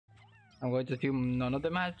I'm going to assume none of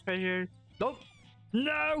them has treasures. Nope.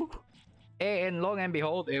 No! And long and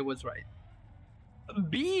behold, it was right.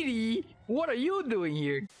 Beatty, what are you doing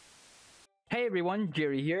here? Hey everyone,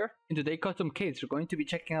 Jerry here. In today's custom case, we're going to be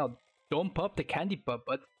checking out Don't Pop the Candypop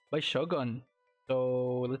by Shogun.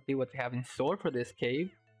 So let's see what they have in store for this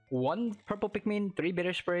cave. 1 purple Pikmin, 3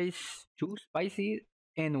 bitter sprays, 2 spicy,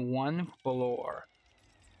 and 1 floor.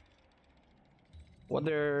 What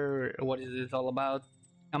is this all about?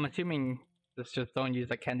 I'm assuming this just don't use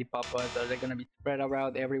a candy pop, but are they gonna be spread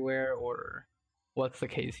around everywhere, or what's the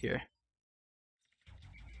case here?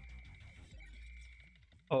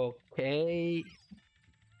 Okay,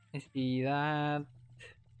 I see that.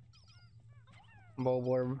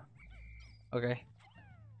 Bulborb. Okay.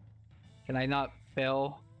 Can I not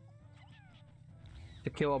fail to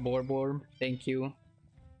kill a Bulborb? Thank you.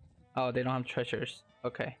 Oh, they don't have treasures.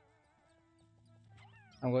 Okay.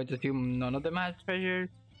 I'm going to assume none of them has treasures.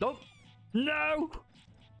 Nope. No!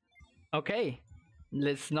 Okay.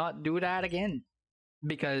 Let's not do that again.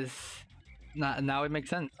 Because now it makes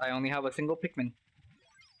sense. I only have a single Pikmin.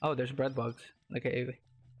 Oh, there's bread bugs. Okay.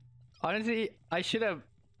 Honestly, I should have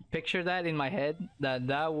pictured that in my head.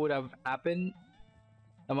 That would have happened.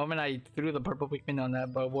 The moment I threw the purple Pikmin on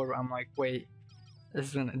that bubble, I'm like, wait.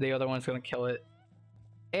 The other one's gonna kill it.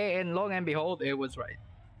 And long and behold, it was right.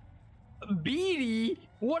 Beatty,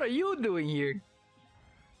 what are you doing here?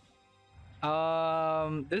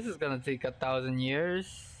 This is gonna take 1,000 years.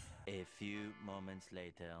 A few moments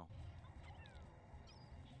later.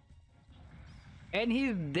 And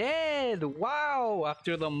he's dead! Wow!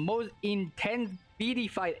 After the most intense Beatty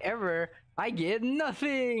fight ever, I get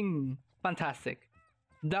nothing! Fantastic.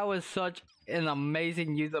 That was such an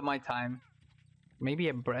amazing use of my time. Maybe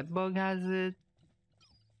a bread bug has it?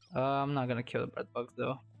 I'm not gonna kill the bread bugs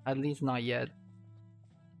though. At least not yet.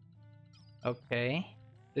 Okay.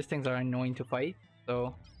 These things are annoying to fight,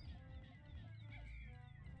 so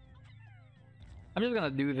I'm just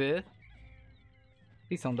gonna do this.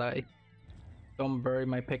 Please don't die. Don't bury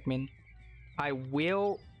my Pikmin. I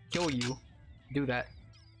will kill you. Do that.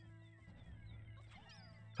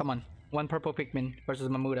 Come on. 1 purple Pikmin versus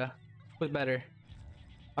Mamuda. Who's better?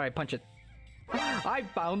 Alright, punch it. I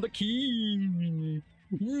found the key!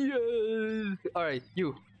 Yes! Alright,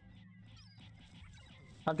 you.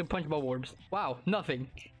 I have to punch Bulborbs. Wow, nothing.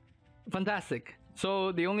 Fantastic.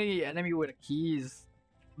 So the only enemy with a key is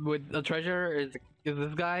with a treasure is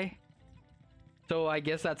this guy. So I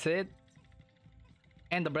guess that's it.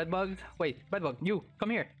 And the bread bug. Wait, bread bug, you come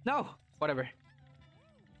here. No, whatever.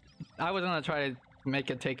 I was gonna try to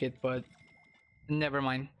make it take it, but never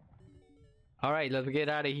mind. All right, let's get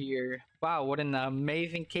out of here. Wow, what an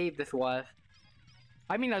amazing cave this was.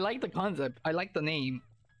 I mean, I like the concept. I like the name,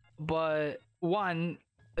 but one,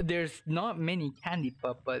 there's not many candy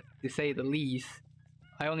pop, but to say the least.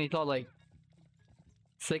 I only saw like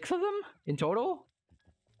 6 of them in total.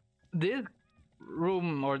 This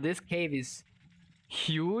room or this cave is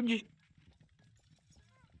huge,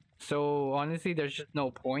 so honestly there's just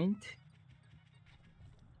no point.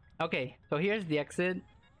 Okay, so here's the exit.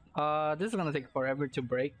 This is gonna take forever to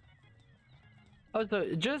break.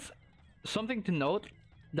 Also, just something to note,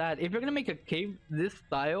 that if you're gonna make a cave this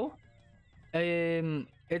style,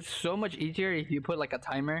 it's so much easier if you put like a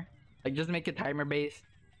timer. Like, just make it timer based.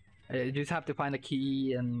 You just have to find a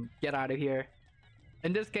key and get out of here.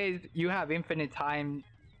 In this case, you have infinite time,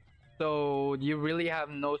 so you really have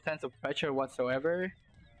no sense of pressure whatsoever.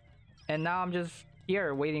 And now I'm just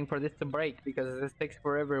here waiting for this to break, because this takes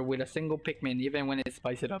forever with a single Pikmin, even when it's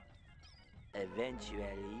spiced up.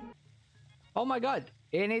 Eventually. Oh my god,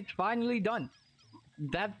 and it's finally done.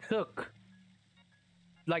 That took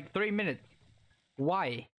like 3 minutes.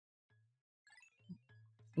 Why?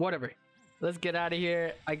 Whatever. Let's get out of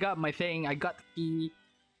here. I got my thing. I got the key.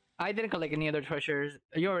 I didn't collect any other treasures.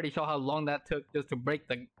 You already saw how long that took just to break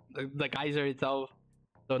the geyser itself.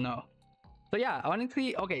 So no. So yeah,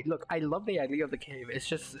 honestly, okay, look, I love the idea of the cave. It's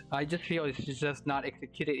just, I just feel it's just not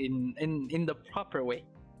executed in the proper way.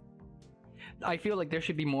 I feel like there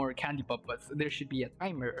should be more candy pop, but there should be a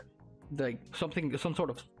timer, like some sort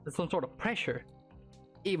of pressure.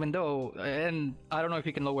 Even though, and I don't know if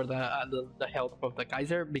you can lower the health of the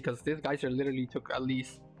geyser, because this geyser literally took at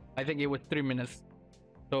least, I think it was 3 minutes.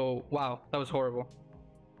 So wow, that was horrible.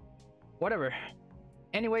 Whatever.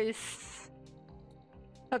 Anyways,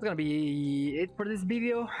 that's gonna be it for this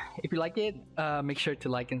video. If you like it, make sure to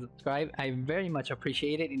like and subscribe. I very much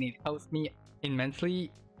appreciate it, and it helps me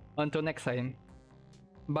immensely. Until next time,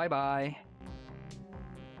 bye bye.